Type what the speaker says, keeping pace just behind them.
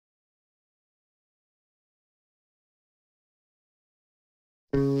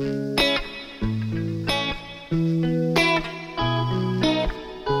What's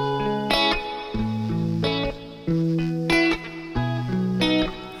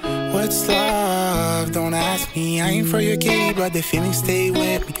love? Don't ask me. I ain't for your kitty, but the feelings stay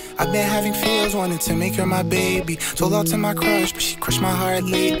with me. I've been having feels, wanting to make her my baby. Told out to my crush, but she crushed my heart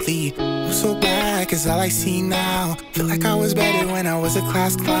lately. I'm so bad, cause all I see now. Feel like I was better when I was a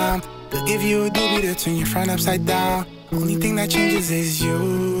class clown. They'll give you a doobie to turn your front upside down. Only thing that changes is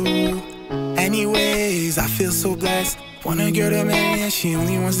you. Anyways, I feel so blessed. Want a girl to marry and she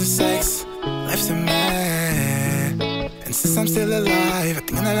only wants the sex. Life's a mess, and since I'm still alive, I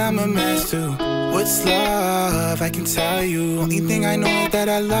think that I'm a mess too. What's love? I can tell you. Only thing I know is that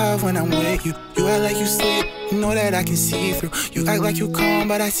I love when I'm with you. You act like you slip, you know that I can see through. You act like you calm,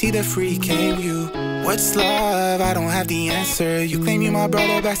 but I see the freak in you. What's love? I don't have the answer. You claim you my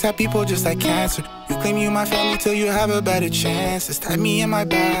brother, backstab people just like cancer. You claim you my family till you have a better chance to stab me in my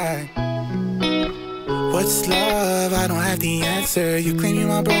back. What's love? I don't have the answer. You claim you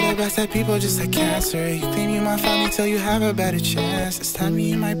my brother, backstab people just like cancer. You claim you my family till you have a better chance to stab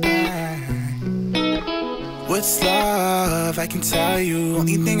me in my back. What's love? I can tell you.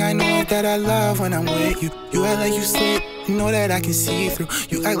 Only thing I know is that I love when I'm with you. You act like you slip, you know that I can see through.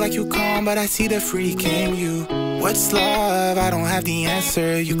 You act like you calm, but I see the freak in you. What's love? I don't have the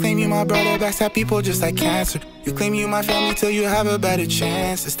answer. You claim you my brother, backstab people just like cancer. You claim you my family till you have a better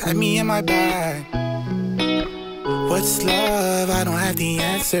chance to stab me in my back. What's love? I don't have the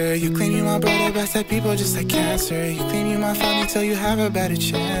answer. You claim you my brother, backstab people just like cancer. You claim you my family till you have a better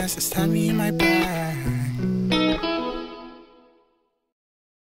chance to stab me in my back.